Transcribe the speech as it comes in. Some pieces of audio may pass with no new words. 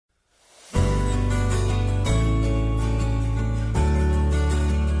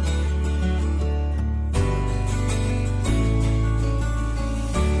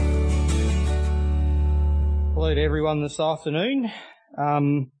Hello to everyone this afternoon.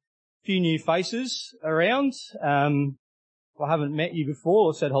 Few new faces around. I haven't met you before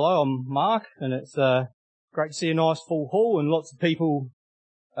or said hello. I'm Mark, and it's great to see a nice full hall and lots of people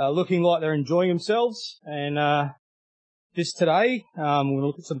looking like they're enjoying themselves. And just today, we'll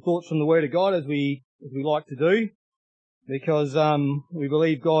look at some thoughts from the Word of God as we like to do, because we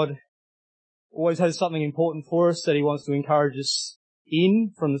believe God always has something important for us that He wants to encourage us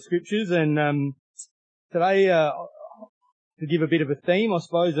in from the Scriptures. And today, to give a bit of a theme, I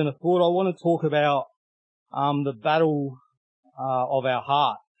suppose, and a thought, I want to talk about the battle of our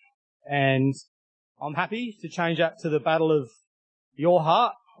heart. And I'm happy to change that to the battle of your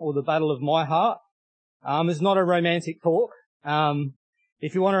heart, or the battle of my heart. It's not a romantic talk.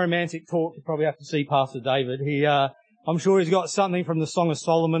 If you want a romantic talk, you probably have to see Pastor David. I'm sure he's got something from the Song of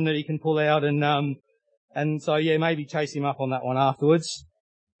Solomon that he can pull out, and so yeah, maybe chase him up on that one afterwards.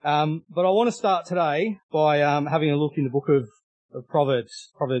 But I want to start today by having a look in the book of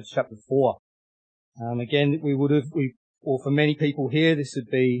Proverbs chapter 4. Again, or for many people here, this would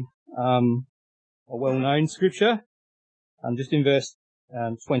be a well-known scripture. Just in verse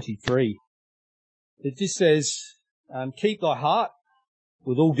 23, it just says, "Keep thy heart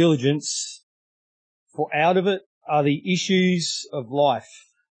with all diligence, for out of it are the issues of life."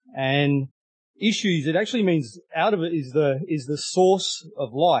 And issues, it actually means out of it is the source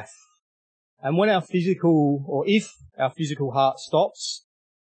of life. And when if our physical heart stops,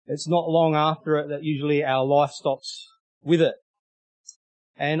 it's not long after it that usually our life stops with it.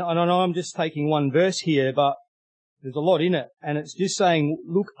 And I know I'm just taking one verse here, but there's a lot in it. And it's just saying,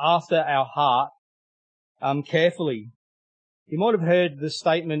 look after our heart carefully. You might have heard the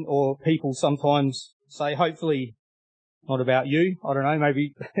statement, or people sometimes say, hopefully not about you, I don't know,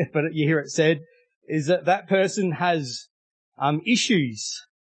 maybe, but you hear it said, is that person has issues.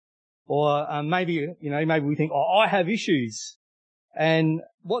 Or maybe we think, oh, I have issues. And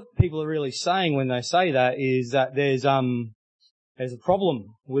what people are really saying when they say that is that there's a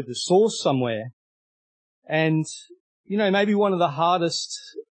problem with the source somewhere. And, maybe one of the hardest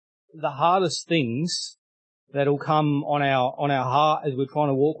things that'll come on our heart as we're trying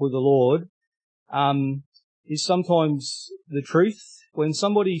to walk with the Lord, is sometimes the truth. When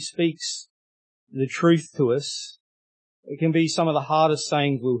somebody speaks the truth to us, it can be some of the hardest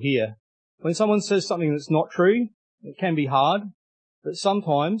sayings we'll hear. When someone says something that's not true, it can be hard, but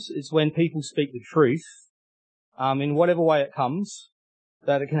sometimes it's when people speak the truth, in whatever way it comes,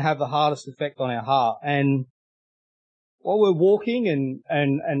 that it can have the hardest effect on our heart. And while we're walking, and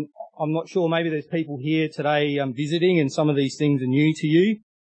I'm not sure, maybe there's people here today visiting, and some of these things are new to you,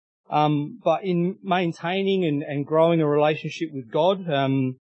 but in maintaining and growing a relationship with God,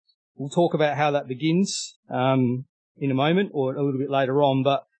 we'll talk about how that begins in a moment, or a little bit later on.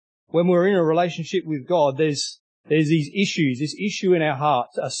 But when we're in a relationship with God, there's these issues, this issue in our heart,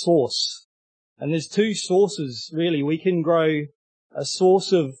 a source. And there's two sources, really. We can grow a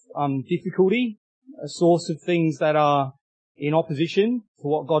source of difficulty, a source of things that are in opposition to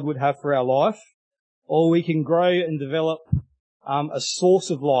what God would have for our life, or we can grow and develop a source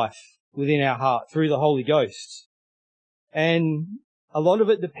of life within our heart through the Holy Ghost. And a lot of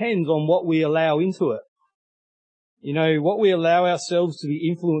it depends on what we allow into it. What we allow ourselves to be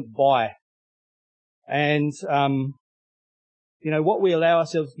influenced by. And, what we allow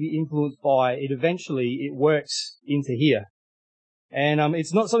ourselves to be influenced by, it works into here. And,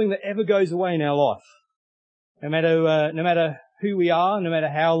 it's not something that ever goes away in our life. No matter who we are, no matter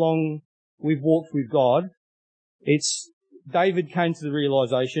how long we've walked with God, David came to the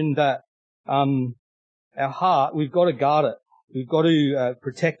realization that, our heart, we've got to guard it. We've got to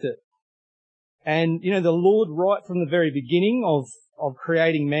protect it. And, the Lord, right from the very beginning of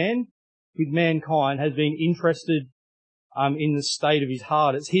creating man, with mankind, has been interested in the state of his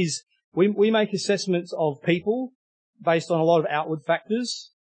heart. It's his. We make assessments of people based on a lot of outward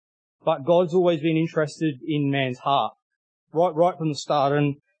factors, but God's always been interested in man's heart, right from the start.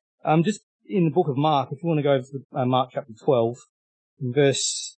 And just in the book of Mark, if you want to go to Mark chapter 12, in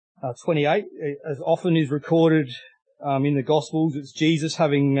verse 28, as often is recorded in the Gospels, it's Jesus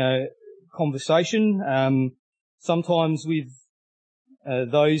having a conversation, sometimes with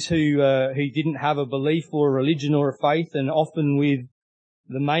those who didn't have a belief or a religion or a faith, and often with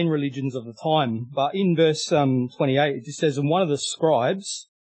the main religions of the time. But in verse 28, it just says, "And one of the scribes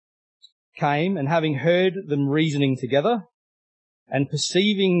came, and having heard them reasoning together, and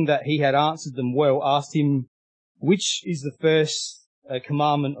perceiving that he had answered them well, asked him, which is the first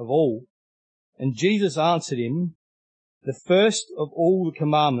commandment of all? And Jesus answered him, The first of all the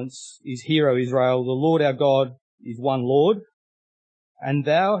commandments is, Hear, O Israel, the Lord our God is one Lord, and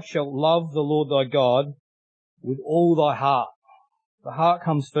thou shalt love the Lord thy God with all thy heart. The heart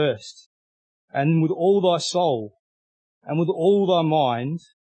comes first. And with all thy soul, and with all thy mind,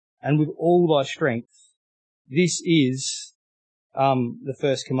 and with all thy strength. This is the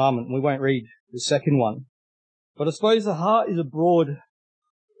first commandment. We won't read the second one. But I suppose the heart is a broad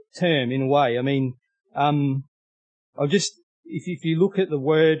term in a way. I mean, if you look at the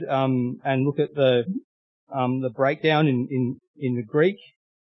word and look at the breakdown in the Greek,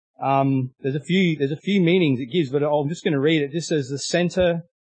 there's a few meanings it gives, but I'm just going to read it. Just says the center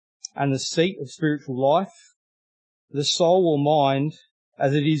and the seat of spiritual life, the soul or mind,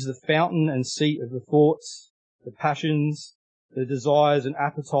 as it is the fountain and seat of the thoughts, the passions, the desires and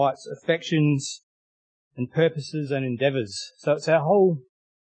appetites, affections and purposes and endeavours. So it's our whole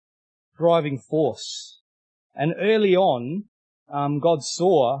driving force. And early on, God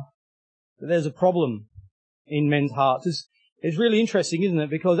saw that there's a problem in men's hearts. It's really interesting, isn't it?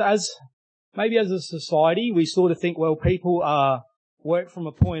 Because as a society, we sort of think, well, people work from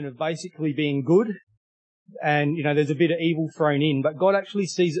a point of basically being good, and, you know, there's a bit of evil thrown in, but God actually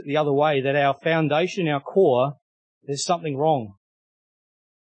sees it the other way, that our foundation, our core, there's something wrong.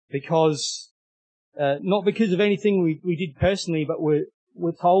 Because, not because of anything we did personally, but we're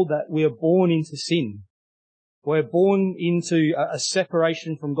told that we are born into sin. We're born into a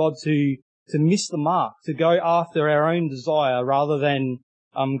separation from God to miss the mark, to go after our own desire rather than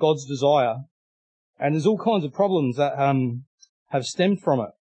God's desire. And there's all kinds of problems that have stemmed from it.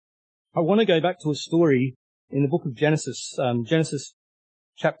 I want to go back to a story in the book of Genesis, Genesis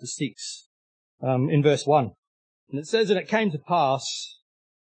chapter 6, in verse 1. And it says, "And it came to pass,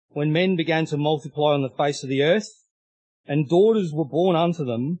 when men began to multiply on the face of the earth, and daughters were born unto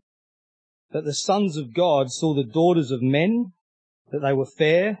them, that the sons of God saw the daughters of men, that they were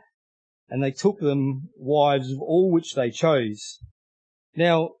fair, and they took them wives of all which they chose."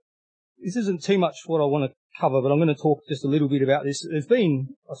 Now, this isn't too much what I want to cover, but I'm going to talk just a little bit about this.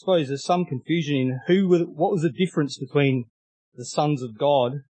 There's some confusion in what was the difference between the sons of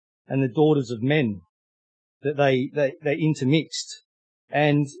God and the daughters of men, that they intermixed.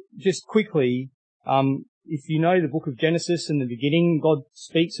 And just quickly, if you know the book of Genesis in the beginning, God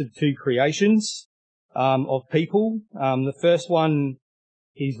speaks of two creations of people. The first one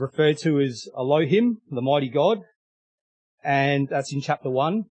he's referred to as Elohim, the mighty God, and that's in chapter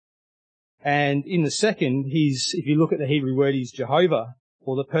 1. And in the second, if you look at the Hebrew word, he's Jehovah,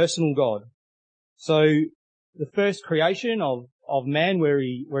 or the personal God. So the first creation of man, where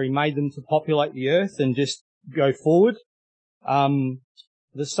he made them to populate the earth and just go forward,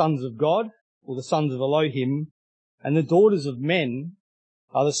 the sons of God, or the sons of Elohim, and the daughters of men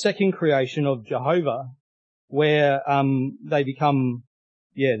are the second creation of Jehovah, where they become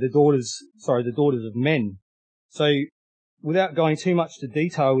the daughters of men. So without going too much to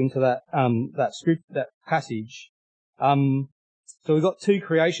detail into that passage, so we've got two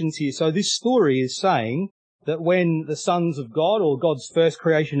creations here. So this story is saying that when the sons of God, or God's first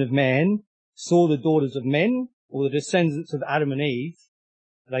creation of man, saw the daughters of men, or the descendants of Adam and Eve,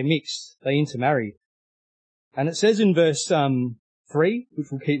 they mixed, they intermarried. And it says in verse 3, which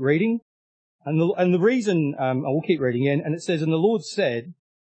we'll keep reading, and the reason, I will keep reading again, and it says, "And the Lord said,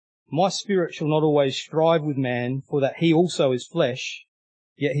 My spirit shall not always strive with man, for that he also is flesh,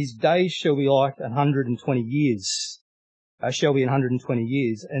 yet his days shall be like 120 years. And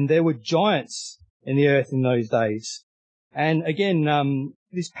there were giants in the earth in those days." And again,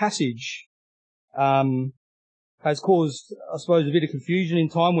 this passage has caused, I suppose, a bit of confusion in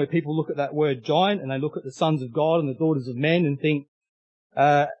time, where people look at that word giant and they look at the sons of God and the daughters of men and think,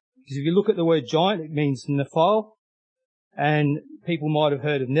 because if you look at the word giant, it means Nephil, and people might have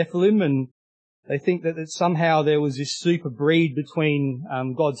heard of Nephilim, and they think that somehow there was this super breed between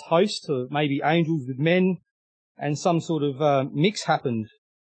God's host, or maybe angels with men, and some sort of mix happened.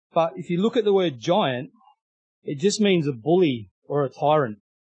 But if you look at the word giant, it just means a bully or a tyrant.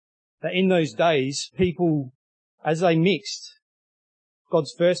 That in those days, people, as they mixed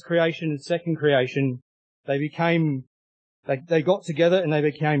God's first creation and second creation, they got together and they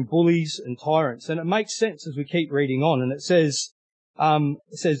became bullies and tyrants. And it makes sense as we keep reading on. And it says,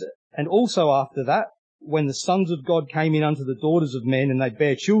 "And also after that, when the sons of God came in unto the daughters of men, and they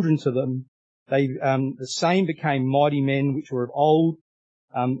bare children to them, the same became mighty men, which were of old,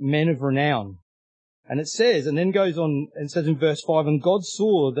 men of renown." And it says, and then goes on and says in verse 5, "And God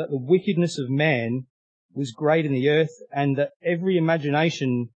saw that the wickedness of man was great in the earth, and that every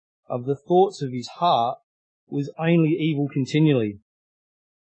imagination of the thoughts of his heart was only evil continually.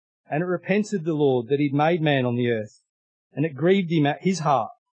 And it repented the Lord that he'd made man on the earth, and it grieved him at his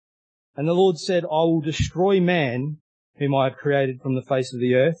heart. And the Lord said, I will destroy man, whom I have created from the face of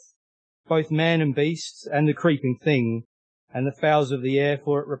the earth, both man and beast, and the creeping thing, and the fowls of the air,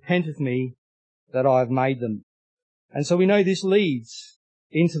 for it repenteth me that I have made them. And so we know this leads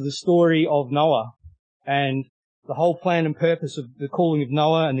into the story of Noah and the whole plan and purpose of the calling of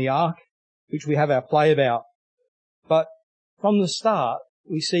Noah and the ark, which we have our play about. But from the start,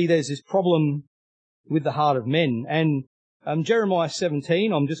 we see there's this problem with the heart of men. And Jeremiah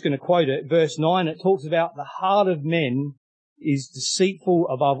 17, I'm just going to quote it, verse 9, it talks about the heart of men is deceitful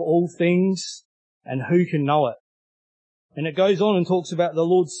above all things, and who can know it? And it goes on and talks about the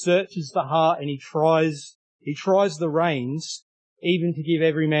Lord searches the heart, and he tries the reins, even to give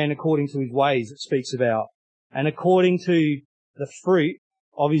every man according to his ways, it speaks about, and according to the fruit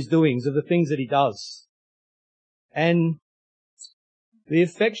of his doings, of the things that he does. And the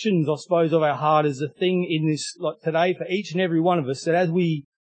affections, I suppose, of our heart is a thing in this, like today, for each and every one of us, that as we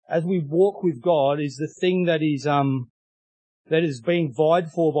walk with God, is the thing that is being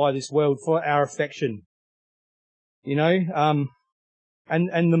vied for by this world, for our affection. You know,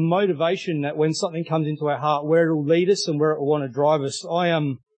 and the motivation that when something comes into our heart, where it will lead us and where it will want to drive us. I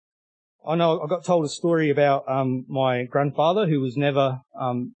know I got told a story about my grandfather, who was never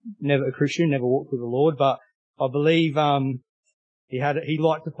a Christian, never walked with the Lord, but I believe he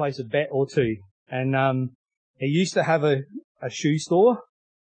liked to place a bet or two, and he used to have a shoe store,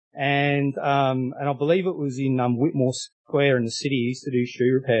 and I believe it was in Whitmore Square in the city. He used to do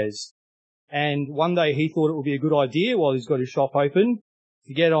shoe repairs, and one day he thought it would be a good idea while he's got his shop open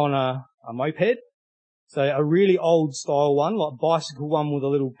to get on a moped, so a really old style one, like bicycle one with a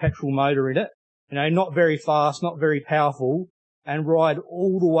little petrol motor in it, you know, not very fast, not very powerful, and ride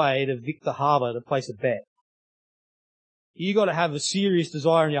all the way to Victor Harbour to place a bet. You got to have a serious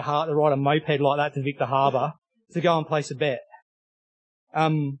desire in your heart to ride a moped like that to Victor Harbour to go and place a bet.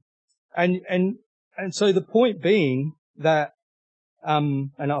 And so the point being that,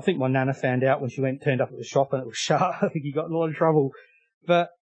 and I think my nana found out when she turned up at the shop and it was shut. I think he got in a lot of trouble. But,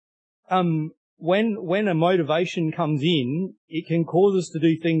 when a motivation comes in, it can cause us to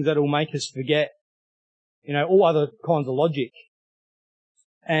do things that will make us forget, you know, all other kinds of logic.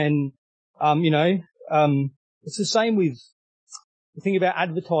 And, it's the same with the thing about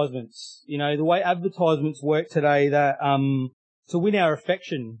advertisements. You know, the way advertisements work today, that to win our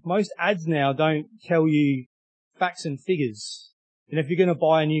affection, most ads now don't tell you facts and figures. And if you're going to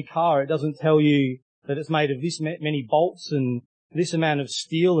buy a new car, it doesn't tell you that it's made of this many bolts and this amount of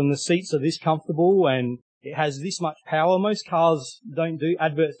steel and the seats are this comfortable and it has this much power. Most adverts don't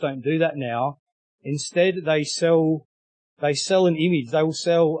do that now. Instead, they sell an image. They will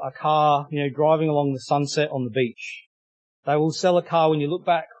sell a car, you know, driving along the sunset on the beach. They will sell a car when you look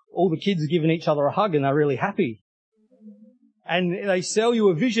back, all the kids are giving each other a hug and they're really happy. And they sell you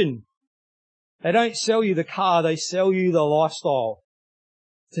a vision. They don't sell you the car, they sell you the lifestyle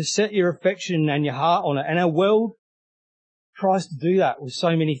to set your affection and your heart on it. And our world tries to do that with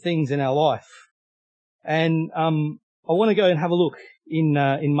so many things in our life. And I want to go and have a look in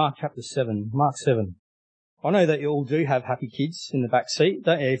Mark chapter 7, Mark 7. I know that you all do have happy kids in the back seat,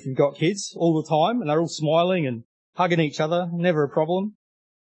 don't you? If you've got kids all the time and they're all smiling and hugging each other, never a problem.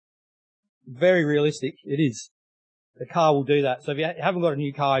 Very realistic, it is. The car will do that. So if you haven't got a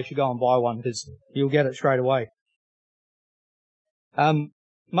new car, you should go and buy one because you'll get it straight away.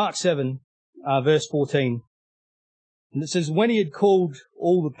 Mark 7, verse 14. And it says, when he had called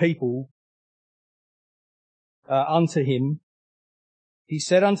all the people unto him, he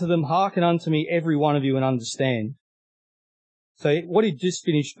said unto them, hearken unto me, every one of you, and understand. So what he'd just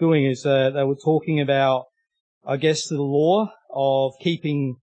finished doing is they were talking about, I guess, the law of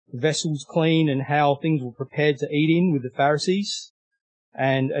keeping vessels clean and how things were prepared to eat in with the Pharisees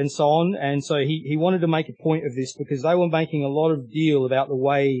and so on. And so he wanted to make a point of this because they were making a lot of deal about the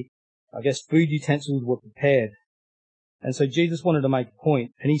way, I guess, food utensils were prepared. And so Jesus wanted to make a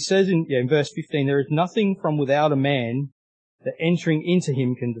point. And he says in verse 15, there is nothing from without a man that entering into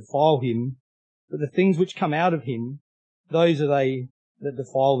him can defile him, but the things which come out of him, those are they that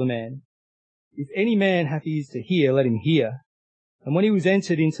defile the man. If any man hath ears to hear, let him hear. And when he was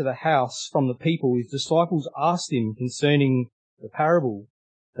entered into the house from the people, his disciples asked him concerning the parable.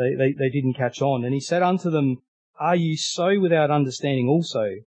 They didn't catch on. And he said unto them, are you so without understanding also?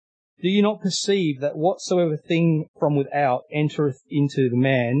 Do you not perceive that whatsoever thing from without entereth into the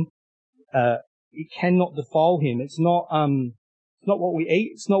man, it cannot defile him? It's not what we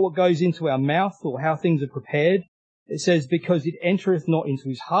eat. It's not what goes into our mouth or how things are prepared. It says, because it entereth not into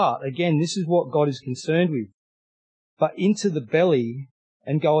his heart. Again, this is what God is concerned with. But into the belly,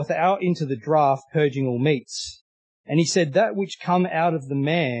 and goeth out into the draught, purging all meats. And he said, that which cometh out of the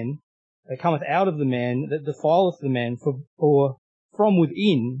man, that defileth the man, for from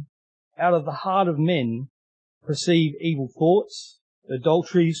within, out of the heart of men proceed evil thoughts,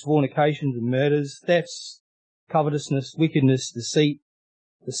 adulteries, fornications and murders, thefts, covetousness, wickedness, deceit,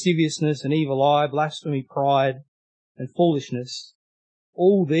 lasciviousness, an evil eye, blasphemy, pride, and foolishness.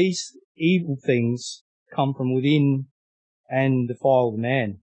 All these evil things come from within and defile the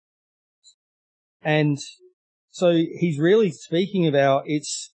man. And so he's really speaking about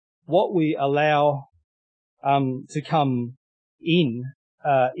it's what we allow to come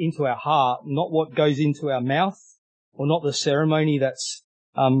into our heart, not what goes into our mouth, or not the ceremony that's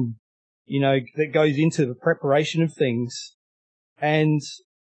that goes into the preparation of things. And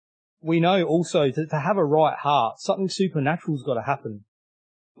we know also that to have a right heart, something supernatural's got to happen.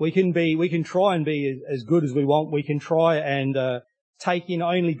 We can try and be as good as we want. We can try and take in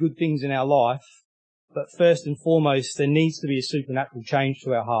only good things in our life. But first and foremost, there needs to be a supernatural change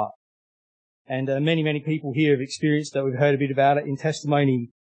to our heart. And many, many people here have experienced that. We've heard a bit about it in testimony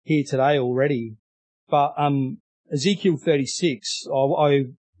here today already. But Ezekiel 36,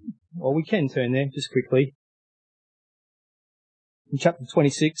 we can turn there just quickly. In chapter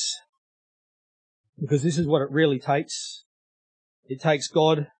 26, because this is what it really takes. It takes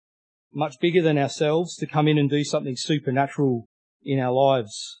God, much bigger than ourselves, to come in and do something supernatural in our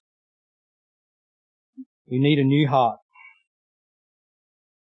lives. We need a new heart.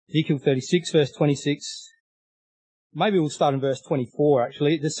 Ezekiel 36, verse 26. Maybe we'll start in verse 24,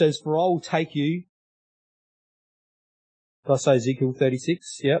 actually. It just says, for I will take you. Did I say Ezekiel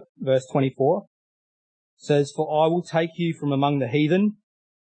 36? Yep, verse 24. It says, for I will take you from among the heathen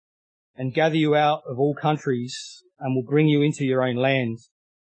and gather you out of all countries and will bring you into your own land.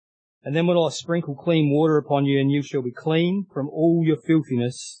 And then will I sprinkle clean water upon you, and you shall be clean from all your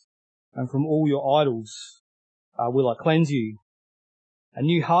filthiness, and from all your idols will I cleanse you. A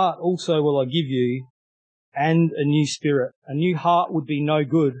new heart also will I give you, and a new spirit. A new heart would be no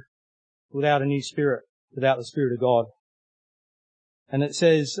good without a new spirit, without the Spirit of God. And it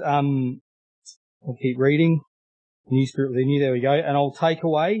says, I'll keep reading. New spirit within you, there we go. And I'll take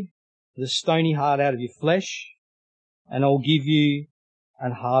away the stony heart out of your flesh, and I'll give you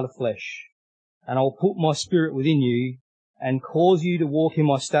an heart of flesh. And I'll put my spirit within you, and cause you to walk in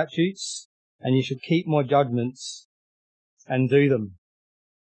my statutes, and you shall keep my judgments and do them.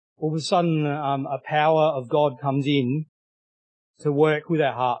 All of a sudden, a power of God comes in to work with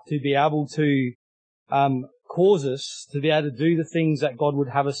our heart, to be able to cause us to be able to do the things that God would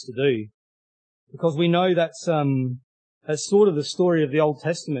have us to do. Because we know that's sort of the story of the Old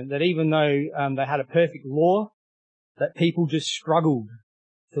Testament, that even though they had a perfect law, that people just struggled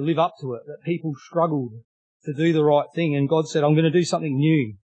to live up to it, that people struggled to do the right thing. And God said, I'm going to do something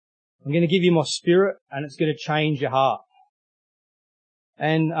new. I'm going to give you my spirit, and it's going to change your heart.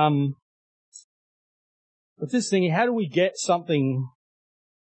 And but this thing, how do we get something?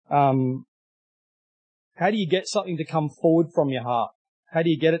 How do you get something to come forward from your heart? How do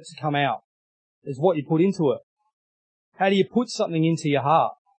you get it to come out? It's what you put into it. How do you put something into your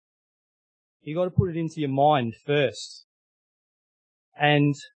heart? You got to put it into your mind first.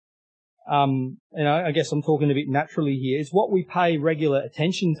 And I guess I'm talking a bit naturally here. It's what we pay regular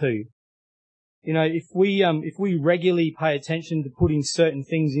attention to. You know, if we regularly pay attention to putting certain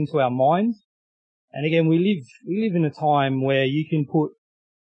things into our mind, and again, we live in a time where you can put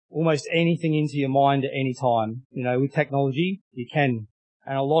almost anything into your mind at any time. You know, with technology, you can,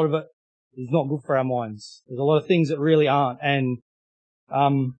 and a lot of it is not good for our minds. There's a lot of things that really aren't, and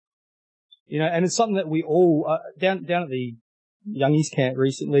and it's something that we all down at the Youngies camp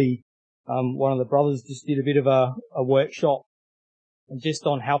recently. One of the brothers just did a bit of a workshop just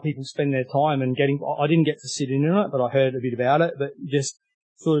on how people spend their time and I didn't get to sit in on it, but I heard a bit about it, but just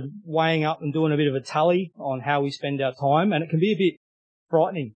sort of weighing up and doing a bit of a tally on how we spend our time. And it can be a bit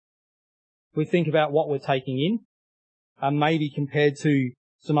frightening. We think about what we're taking in, maybe compared to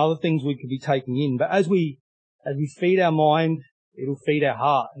some other things we could be taking in. But as we feed our mind, it'll feed our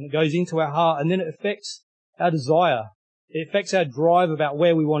heart, and it goes into our heart, and then it affects our desire. It affects our drive about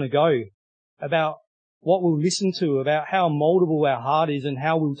where we want to go, about what we'll listen to, about how moldable our heart is and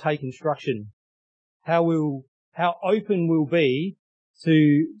how we'll take instruction, how open we'll be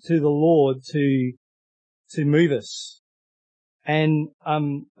to the Lord to move us. And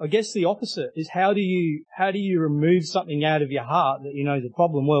I guess the opposite is how do you remove something out of your heart that you know is a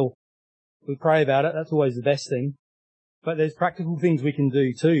problem? Well, we pray about it. That's always the best thing. But there's practical things we can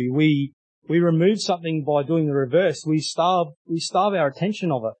do too. We remove something by doing the reverse. We starve our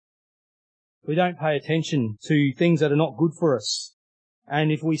attention of it. We don't pay attention to things that are not good for us.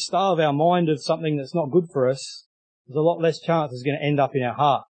 And if we starve our mind of something that's not good for us, there's a lot less chance it's going to end up in our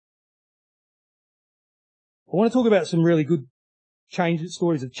heart. I want to talk about some really good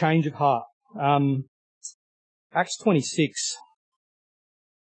stories of change of heart. Acts 26,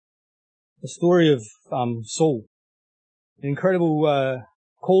 the story of Saul. An incredible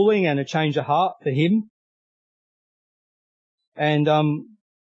calling and a change of heart for him. And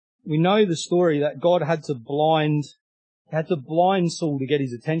we know the story that God had to blind Saul to get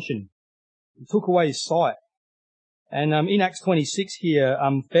his attention. He took away his sight. And in Acts 26 here,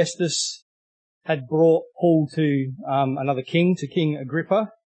 Festus had brought Paul to another king, to King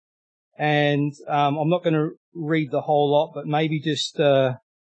Agrippa. And I'm not going to read the whole lot, but maybe just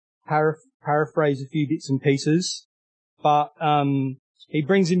paraphrase a few bits and pieces. But he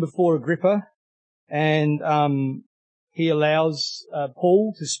brings him before Agrippa, and he allows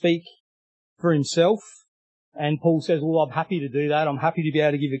Paul to speak for himself. And Paul says, well, I'm happy to do that. I'm happy to be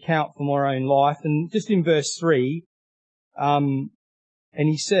able to give account for my own life. And just in verse 3, and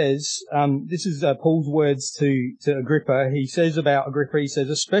he says, this is Paul's words to Agrippa. He says about Agrippa, he says,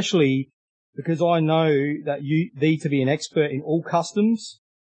 especially because I know that thee to be an expert in all customs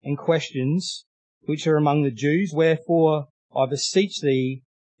and questions which are among the Jews, wherefore I beseech thee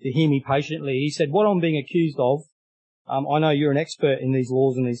to hear me patiently. He said, what I'm being accused of, I know you're an expert in these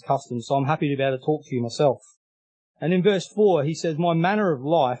laws and these customs, so I'm happy to be able to talk to you myself. And in verse 4, he says, my manner of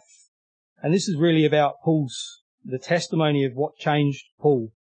life, and this is really about the testimony of what changed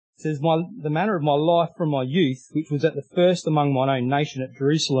Paul. It says, the manner of my life from my youth, which was at the first among mine own nation at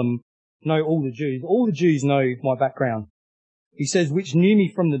Jerusalem, know all the Jews. All the Jews know my background. He says, which knew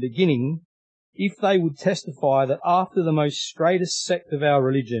me from the beginning, if they would testify that after the most straightest sect of our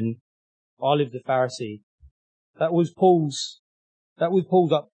religion, I lived a Pharisee. That was Paul's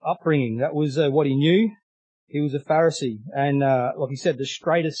upbringing. That was what he knew. He was a Pharisee. And like he said, the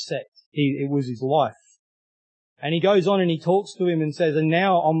straightest sect, it was his life. And he goes on and he talks to him and says, and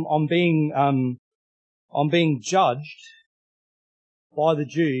now I'm being judged by the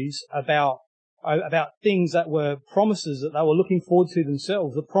Jews about things that were promises that they were looking forward to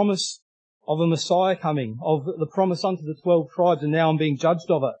themselves. The promise of a Messiah coming, of the promise unto the 12 tribes, and now I'm being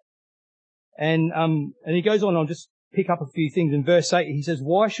judged of it. And he goes on, I'll just pick up a few things. In verse 8, he says,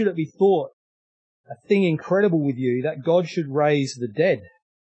 why should it be thought a thing incredible with you that God should raise the dead?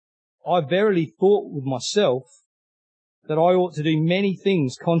 I verily thought with myself that I ought to do many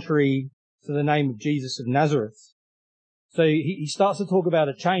things contrary to the name of Jesus of Nazareth. So he starts to talk about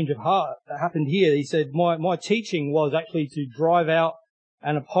a change of heart that happened here. He said, my teaching was actually to drive out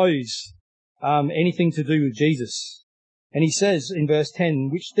and oppose anything to do with Jesus. And he says in verse 10,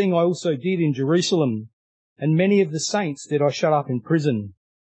 which thing I also did in Jerusalem, and many of the saints did I shut up in prison,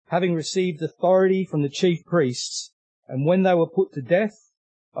 having received authority from the chief priests, and when they were put to death,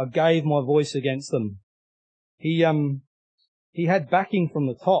 I gave my voice against them. He had backing from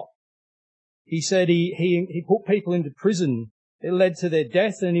the top. He said he put people into prison. It led to their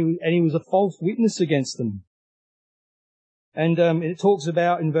death, and he was a false witness against them. And it talks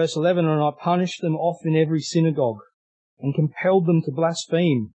about in verse 11, and I punished them off in every synagogue, and compelled them to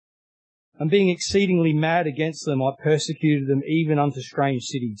blaspheme. And being exceedingly mad against them, I persecuted them even unto strange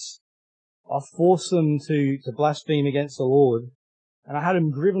cities. I forced them to blaspheme against the Lord, and I had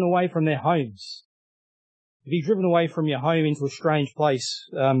them driven away from their homes. To be driven away from your home into a strange place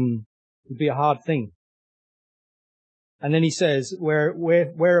would be a hard thing. And then he says,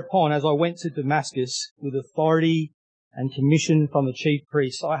 whereupon, as I went to Damascus with authority and commission from the chief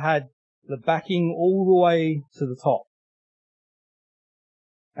priests, I had the backing all the way to the top.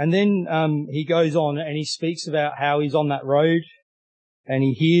 And then he goes on and he speaks about how he's on that road and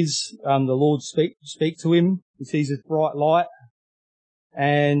he hears the Lord speak to him. He sees this bright light,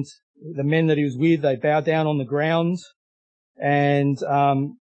 and the men that he was with, they bow down on the ground, and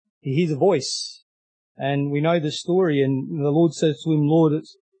he hears a voice. And we know the story, and the Lord says to him, Lord,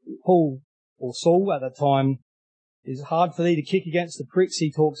 it's Paul, or Saul at that time, it's hard for thee to kick against the pricks,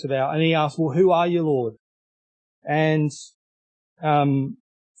 he talks about. And he asks, well, who are you, Lord? And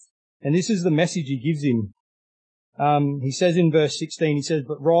this is the message he gives him. He says in verse 16, he says,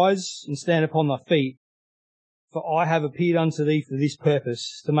 but rise and stand upon thy feet, for I have appeared unto thee for this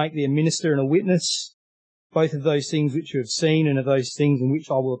purpose, to make thee a minister and a witness, both of those things which you have seen and of those things in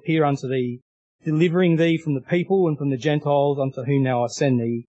which I will appear unto thee, delivering thee from the people and from the Gentiles unto whom now I send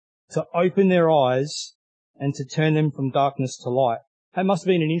thee, to open their eyes and to turn them from darkness to light. That must have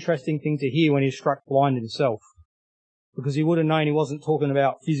been an interesting thing to hear when he was struck blind himself, because he would have known he wasn't talking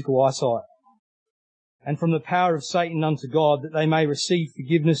about physical eyesight. And from the power of Satan unto God, that they may receive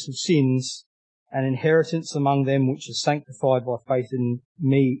forgiveness of sins and inheritance among them which are sanctified by faith in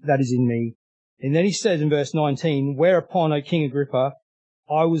me, that is in me. And then he says in verse 19, whereupon, O King Agrippa,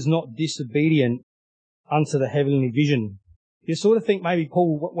 I was not disobedient unto the heavenly vision, you sort of think maybe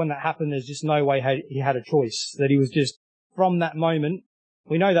Paul, when that happened, there's just no way he had a choice, that he was just, from that moment,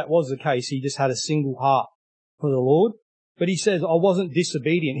 we know that was the case, he just had a single heart for the Lord. But he says, I wasn't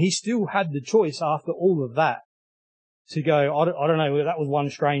disobedient. He still had the choice after all of that to go, I don't know, that was one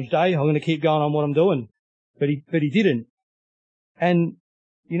strange day, I'm going to keep going on what I'm doing. But he didn't. And,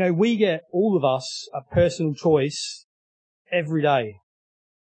 you know, we get, all of us, a personal choice every day.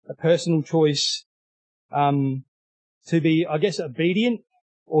 A personal choice, to be, I guess, obedient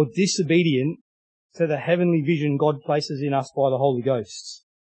or disobedient to the heavenly vision God places in us by the Holy Ghost.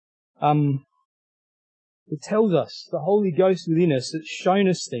 It tells us, the Holy Ghost within us, that's shown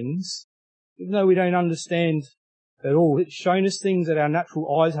us things, even though we don't understand at all. It's shown us things that our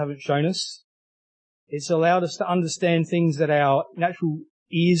natural eyes haven't shown us. It's allowed us to understand things that our natural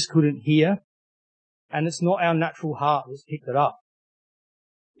ears couldn't hear. And it's not our natural heart that's picked it up.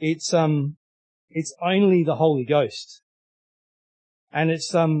 It's only the Holy Ghost. And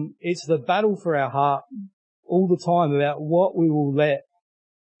it's the battle for our heart all the time about what we will let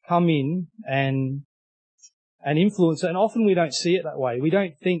come in and influence it. And often we don't see it that way. We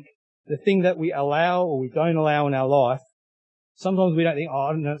don't think the thing that we allow or we don't allow in our life, sometimes we don't think,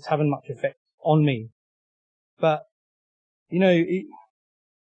 I don't know, it's having much effect on me. But, you know,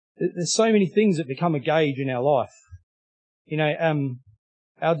 there's so many things that become a gauge in our life. You know,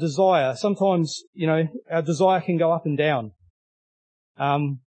 our desire, sometimes, you know, our desire can go up and down.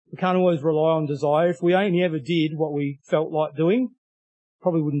 We can't always rely on desire. If we only ever did what we felt like doing,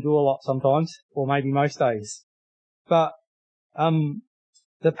 probably wouldn't do a lot sometimes, or maybe most days. But,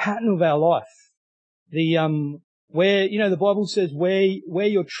 the pattern of our life, where, you know, the Bible says where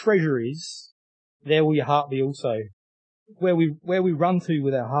your treasure is, there will your heart be also. Where we run to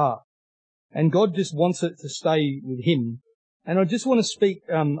with our heart. And God just wants it to stay with Him. And I just want to speak,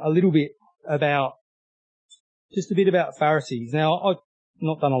 a little bit about, just a bit about Pharisees. Now, I've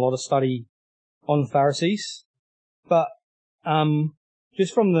not done a lot of study on Pharisees, but,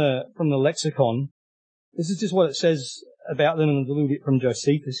 just from the lexicon, this is just what it says about them, and a little bit from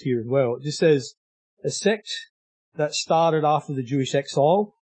Josephus here as well. It just says, a sect that started after the Jewish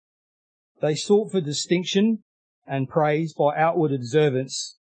exile. They sought for distinction and praise by outward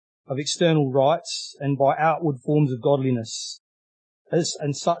observance of external rites and by outward forms of godliness,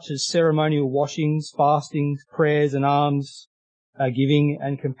 and such as ceremonial washings, fastings, prayers and alms giving,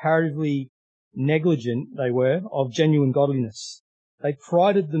 and comparatively negligent they were of genuine godliness. They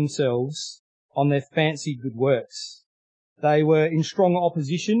prided themselves on their fancied good works. They were in strong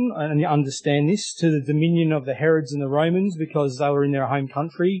opposition, and you understand this, to the dominion of the Herods and the Romans, because they were in their home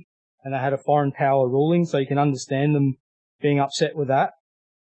country and they had a foreign power ruling, so you can understand them being upset with that.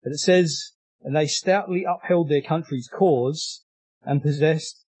 But it says, and they stoutly upheld their country's cause and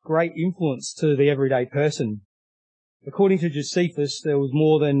possessed great influence to the everyday person. According to Josephus, there was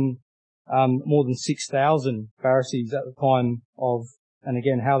more than 6,000 Pharisees at the time of, and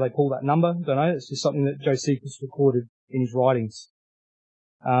again, how they pull that number, don't know. It's just something that Josephus recorded in his writings.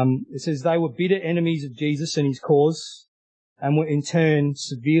 It says they were bitter enemies of Jesus and his cause, and were in turn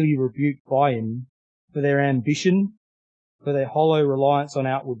severely rebuked by him for their ambition, for their hollow reliance on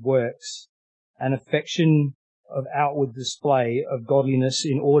outward works, and affection of outward display of godliness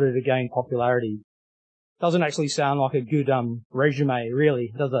in order to gain popularity. Doesn't actually sound like a good resume,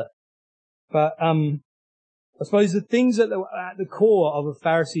 really, does it? But I suppose the things that are at the core of a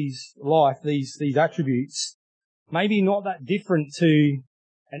Pharisee's life, these attributes, maybe not that different to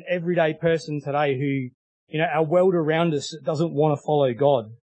an everyday person today who, you know, our world around us doesn't want to follow God.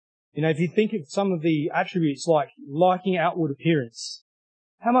 You know, if you think of some of the attributes like liking outward appearance,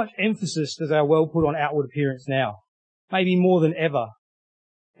 how much emphasis does our world put on outward appearance now? Maybe more than ever.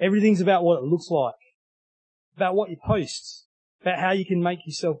 Everything's about what it looks like, about what you post, about how you can make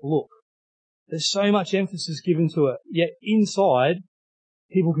yourself look. There's so much emphasis given to it, yet inside,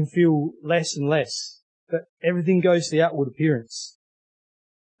 people can feel less and less. But everything goes to the outward appearance.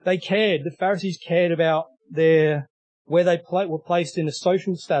 The Pharisees cared about where they were placed in a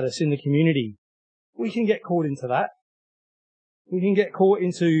social status in the community. We can get caught into that. We can get caught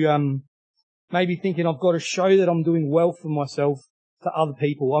into maybe thinking I've got to show that I'm doing well for myself to other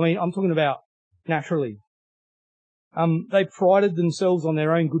people. I mean, I'm talking about naturally. They prided themselves on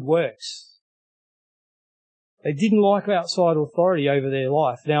their own good works. They didn't like outside authority over their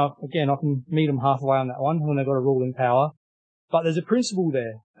life. Now, again, I can meet them halfway on that one when they've got a ruling power. But there's a principle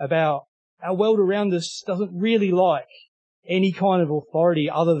there about our world around us doesn't really like any kind of authority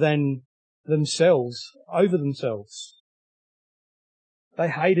other than themselves, over themselves. They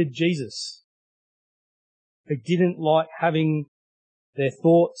hated Jesus. They didn't like having their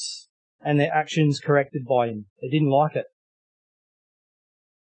thoughts and their actions corrected by him. They didn't like it.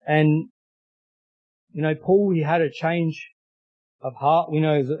 And, Paul, he had a change of heart. We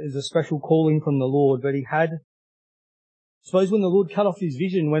know is a special calling from the Lord, but he had, I suppose when the Lord cut off his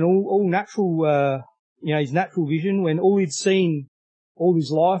vision, when all natural, his natural vision, when all he'd seen all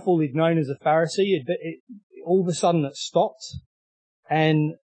his life, all he'd known as a Pharisee, all of a sudden it stopped,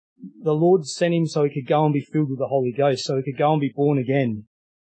 and the Lord sent him so he could go and be filled with the Holy Ghost, so he could go and be born again.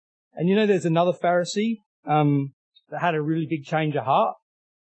 And there's another Pharisee that had a really big change of heart.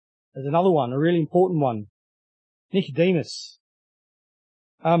 There's another one, a really important one, Nicodemus.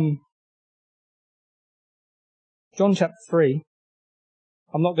 John chapter 3.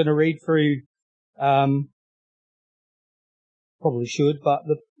 I'm not going to read through, probably should, but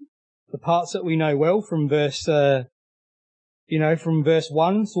the parts that we know well from verse, from verse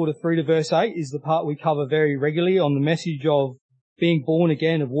 1 sort of through to verse 8 is the part we cover very regularly on the message of being born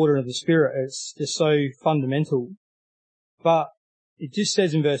again of water and of the Spirit. It's just so fundamental. But it just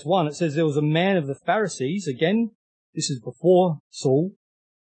says in verse 1, it says there was a man of the Pharisees, again, this is before Saul,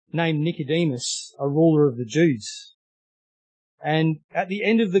 named Nicodemus, a ruler of the Jews. And at the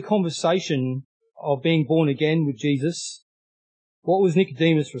end of the conversation of being born again with Jesus, what was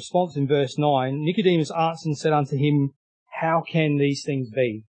Nicodemus' response in verse 9? Nicodemus answered and said unto him, how can these things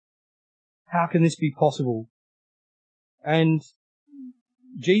be? How can this be possible? And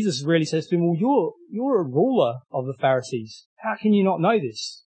Jesus really says to him, well, you're a ruler of the Pharisees. How can you not know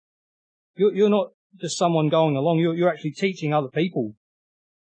this? You're not just someone going along. You're actually teaching other people.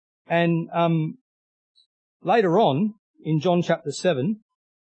 And later on, in John chapter 7,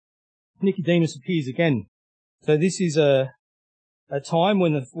 Nicodemus appears again. So this is a time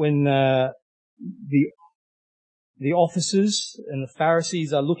when the officers and the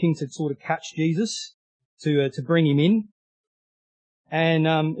Pharisees are looking to sort of catch Jesus, to bring him in. And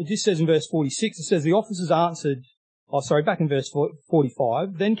it just says in verse 46, it says the officers answered, back in verse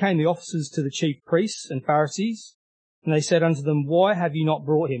 45, then came the officers to the chief priests and Pharisees, and they said unto them, why have you not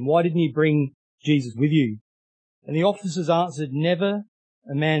brought him? Why didn't you bring Jesus with you? And the officers answered, never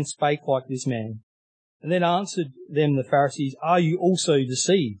a man spake like this man. And then answered them the Pharisees, are you also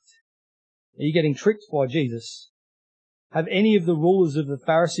deceived? Are you getting tricked by Jesus? Have any of the rulers of the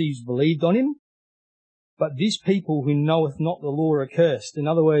Pharisees believed on him? But this people who knoweth not the law are cursed. In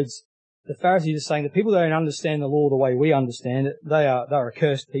other words, the Pharisees are saying the people that don't understand the law the way we understand it, they're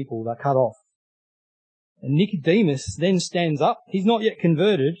accursed people, they're cut off. And Nicodemus then stands up. He's not yet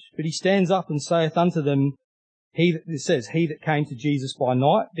converted, but he stands up and saith unto them, he that came to Jesus by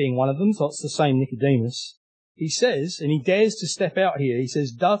night, being one of them, so it's the same Nicodemus. He says, and he dares to step out here, he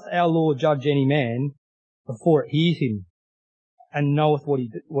says, doth our law judge any man before it hears him, and knoweth what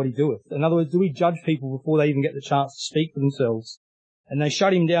he doeth? In other words, do we judge people before they even get the chance to speak for themselves? And they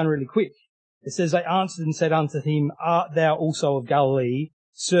shut him down really quick. It says, they answered and said unto him, art thou also of Galilee?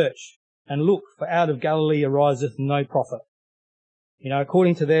 Search and look, for out of Galilee ariseth no prophet.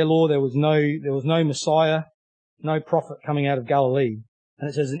 According to their law, there was no Messiah, no prophet coming out of Galilee. And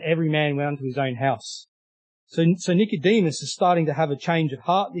it says, and every man went unto his own house. So Nicodemus is starting to have a change of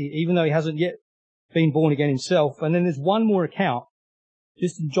heart, even though he hasn't yet been born again himself. And then there's one more account,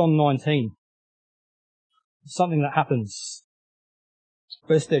 just in John 19. Something that happens.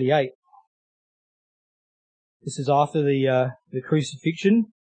 Verse 38. This is after the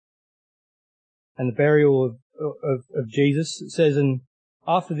crucifixion and the burial of Jesus. It says, and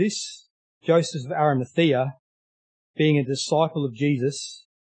after this, Joseph of Arimathea, being a disciple of Jesus,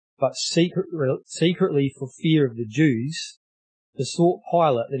 but secretly for fear of the Jews, besought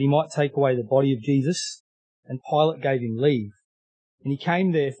Pilate that he might take away the body of Jesus, and Pilate gave him leave. And he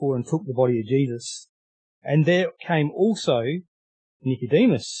came therefore and took the body of Jesus. And there came also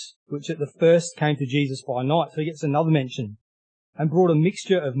Nicodemus, which at the first came to Jesus by night. So he gets another mention, and brought a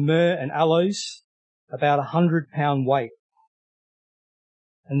mixture of myrrh and aloes, about 100 pound weight.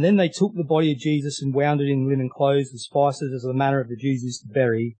 And then they took the body of Jesus and wound it in linen clothes with spices, as the manner of the Jews is to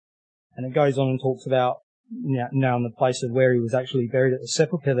bury. And it goes on and talks about now in the place of where he was actually buried at the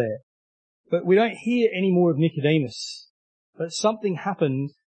sepulchre there. But we don't hear any more of Nicodemus. But something happened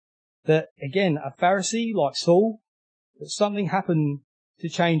that, again, a Pharisee like Saul, that something happened to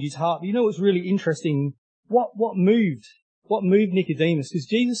change his heart. You know what's really interesting? What moved Nicodemus? Because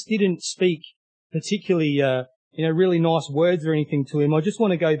Jesus didn't speak particularly, really nice words or anything to him. I just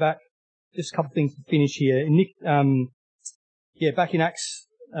want to go back, just a couple of things to finish here. Back in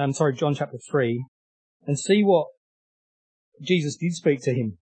John chapter 3, and see what Jesus did speak to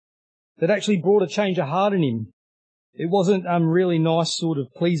him that actually brought a change of heart in him. It wasn't really nice sort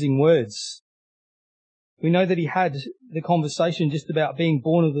of pleasing words. We know that he had the conversation just about being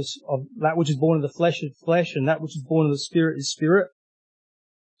born of that which is born of the flesh is flesh, and that which is born of the Spirit is spirit.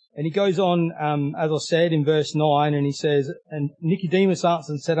 And he goes on, as I said, in verse 9, and he says, and Nicodemus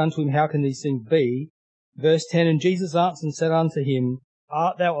answered and said unto him, how can these things be? Verse 10, and Jesus answered and said unto him,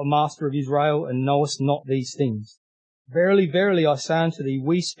 art thou a master of Israel, and knowest not these things? Verily, verily, I say unto thee,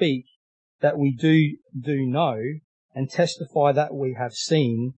 we speak that we do know, and testify that we have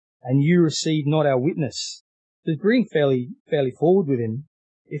seen, and you receive not our witness. To bring fairly forward with him,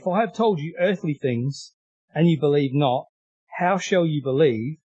 if I have told you earthly things, and you believe not, how shall you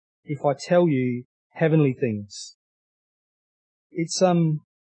believe if I tell you heavenly things? It's, the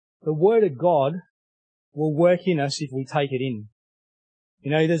word of God will work in us if we take it in.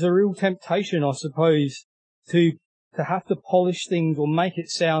 You know, there's a real temptation, I suppose, to have to polish things or make it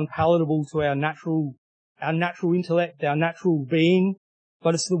sound palatable to our natural intellect, our natural being.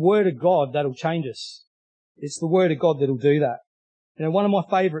 But it's the word of God that'll change us. It's the word of God that'll do that. You know, one of my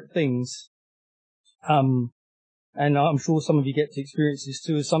favourite things, and I'm sure some of you get to experience this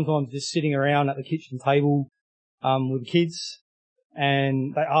too, is sometimes just sitting around at the kitchen table, with the kids,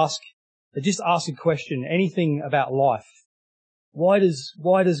 and they just ask a question, anything about life. Why does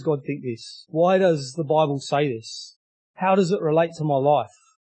God think this? Why does the Bible say this? How does it relate to my life?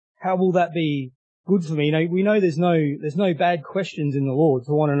 How will that be good for me? You know, we know there's no bad questions in the Lord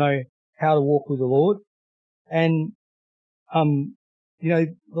to want to know how to walk with the Lord. And, you know,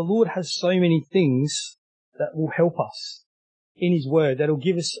 the Lord has so many things that will help us in His Word, that'll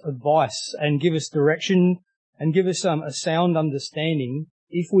give us advice and give us direction and give us a sound understanding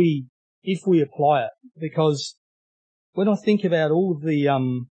if we apply it. Because when I think about all of the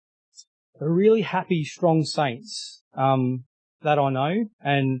really happy, strong saints that I know,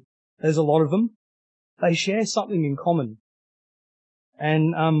 and there's a lot of them, they share something in common.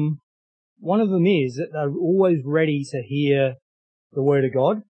 And one of them is that they're always ready to hear the Word of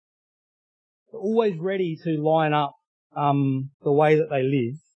God. They're always ready to line up the way that they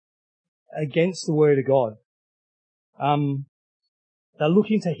live against the Word of God. They're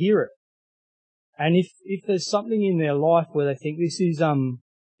looking to hear it. And if there's something in their life where they think this is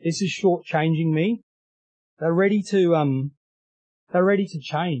shortchanging me, they're ready to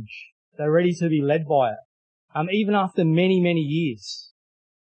change. They're ready to be led by it. Even after many, many years.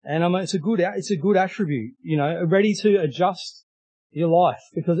 And it's a good attribute, you know, ready to adjust your life,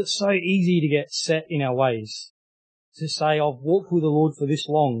 because it's so easy to get set in our ways. To say, I've walked with the Lord for this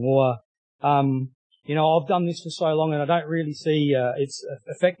long, or, you know, I've done this for so long and I don't really see it's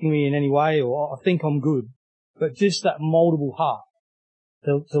affecting me in any way, or I think I'm good. But just that moldable heart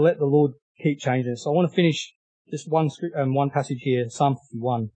to let the Lord keep changing us. So I want to finish just one passage here, Psalm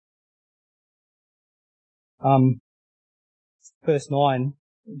 51. Verse 9,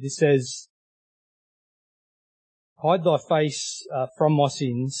 it says, hide thy face from my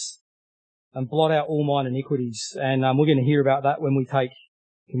sins and blot out all mine iniquities. And we're going to hear about that when we take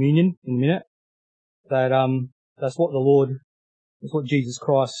communion in a minute. That's what Jesus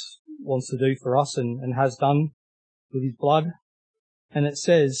Christ wants to do for us and has done with His blood. And it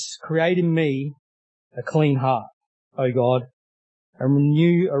says, create in me a clean heart, O God, and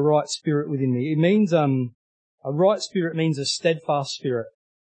renew a right spirit within me. It means, a right spirit means a steadfast spirit,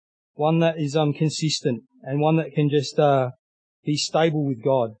 one that is consistent and one that can just be stable with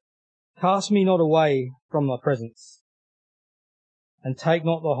God. Cast me not away from thy presence, and take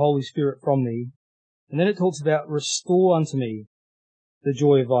not the Holy Spirit from me. And then it talks about restore unto me the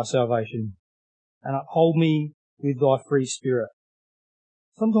joy of thy salvation, and uphold me with thy free spirit.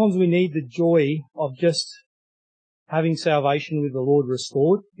 Sometimes we need the joy of just having salvation with the Lord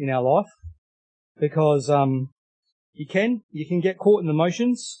restored in our life, because you can get caught in the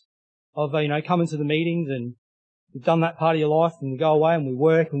motions of, you know, coming to the meetings and we've done that part of your life and we go away and we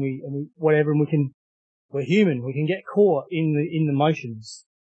work and we whatever, and we're human. We can get caught in the motions.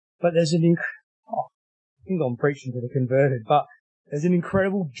 But there's I think I'm preaching to the converted, but there's an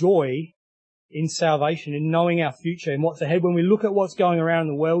incredible joy in salvation, in knowing our future and what's ahead. When we look at what's going around in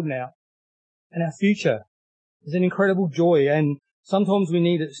the world now and our future, there's an incredible joy, and sometimes we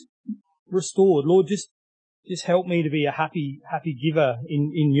need it restored. Lord, just help me to be a happy giver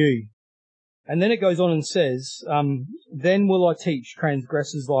in you. And then it goes on and says, then will I teach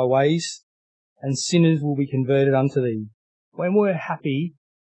transgressors thy ways, and sinners will be converted unto thee. When we're happy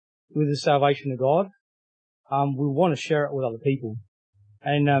with the salvation of God, we want to share it with other people.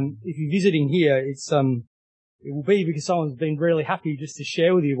 And if you're visiting here, it will be because someone's been really happy just to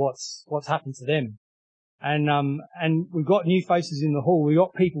share with you what's happened to them. And we've got new faces in the hall. We've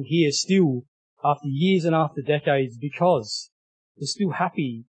got people here still after years and after decades, because they're still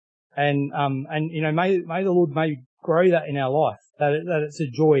happy. And you know, may the Lord grow that in our life, that it's a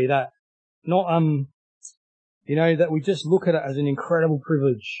joy, that not, you that we just look at it as an incredible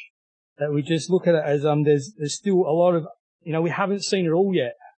privilege, that we just look at it as, there's still a lot of, we haven't seen it all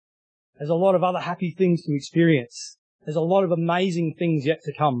yet. There's a lot of other happy things to experience. There's a lot of amazing things yet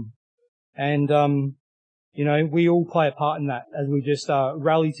to come. And, we all play a part in that as we just,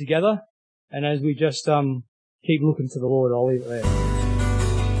 rally together and as we just, keep looking to the Lord. I'll leave it there.